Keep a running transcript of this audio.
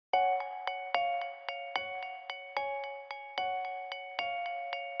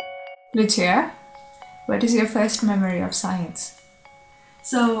Lucia, what is your first memory of science?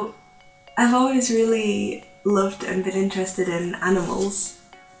 So, I've always really loved and been interested in animals.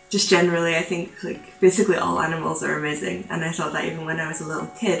 Just generally, I think basically all animals are amazing, and I thought that even when I was a little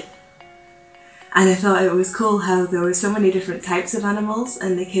kid. And I thought it was cool how there were so many different types of animals,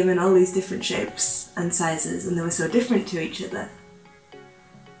 and they came in all these different shapes and sizes, and they were so different to each other.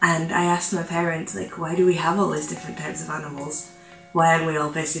 And I asked my parents, why do we have all these different types of animals? Why aren't we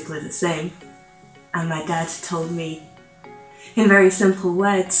all basically the same? And my dad told me in very simple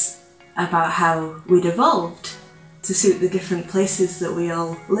words about how we'd evolved to suit the different places that we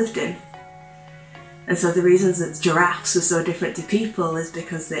all lived in. And so the reasons that giraffes were so different to people is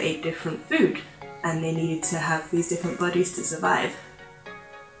because they ate different food and they needed to have these different bodies to survive.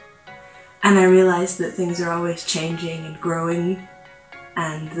 And I realised that things are always changing and growing,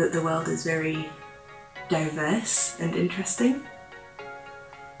 and that the world is very diverse and interesting.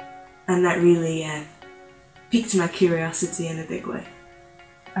 And that really piqued my curiosity in a big way.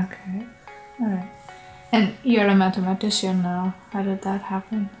 Okay, alright. And you're a mathematician now. How did that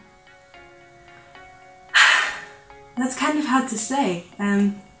happen? That's kind of hard to say.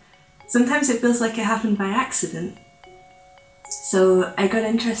 Sometimes it feels like it happened by accident. So I got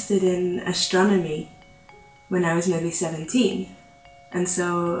interested in astronomy when I was maybe 17. And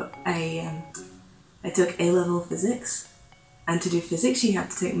so I took A-level physics. And to do physics you have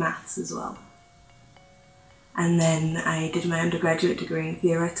to take maths as well. And then I did my undergraduate degree in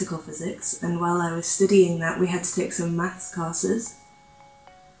theoretical physics, and while I was studying that we had to take some maths courses.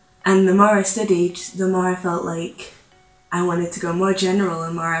 And the more I studied, the more I felt like I wanted to go more general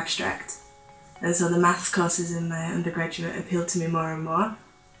and more abstract. And so the maths courses in my undergraduate appealed to me more and more.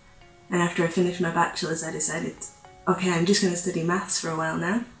 And after I finished my bachelor's I decided, okay, I'm just going to study maths for a while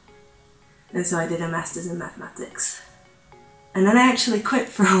now. And so I did a master's in mathematics. And then I actually quit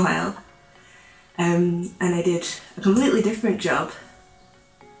for a while. And I did a completely different job.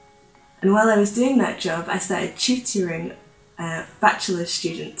 And while I was doing that job, I started tutoring bachelor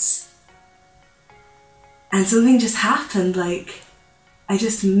students. And something just happened, I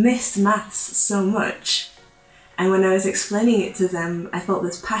just missed maths so much. And when I was explaining it to them, I felt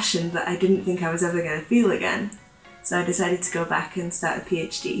this passion that I didn't think I was ever going to feel again. So I decided to go back and start a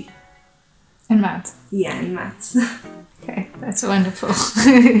PhD. In maths? Yeah, in maths. Okay, that's wonderful.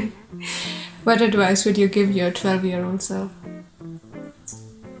 What advice would you give your 12-year-old self?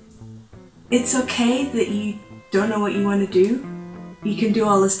 It's okay that you don't know what you want to do. You can do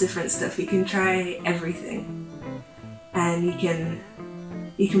all this different stuff. You can try everything. And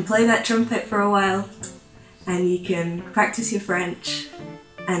you can play that trumpet for a while, and you can practice your French,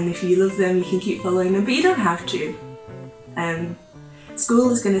 and if you love them you can keep following them, but you don't have to. School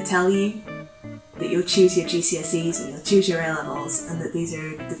is going to tell you that you'll choose your GCSEs and you'll choose your A-levels, and that these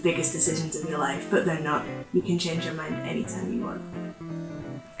are the biggest decisions of your life, but they're not. You can change your mind anytime you want.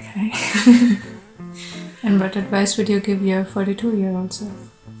 Okay. And what advice would you give your 42-year-old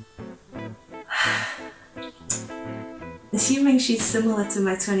self? Assuming she's similar to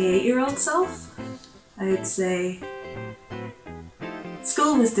my 28-year-old self, I would say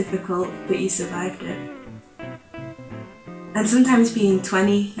school was difficult, but you survived it. And sometimes being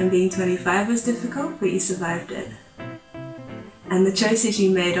 20 and being 25 was difficult, but you survived it. And the choices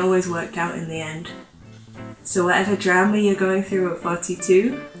you made always worked out in the end. So whatever drama you're going through at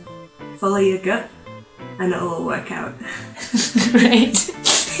 42, follow your gut and it'll all work out. Great.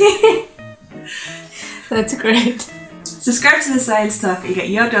 That's great. Subscribe to the Science Talk and get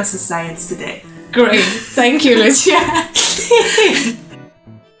your dose of science today. Great. Thank you, Lucia.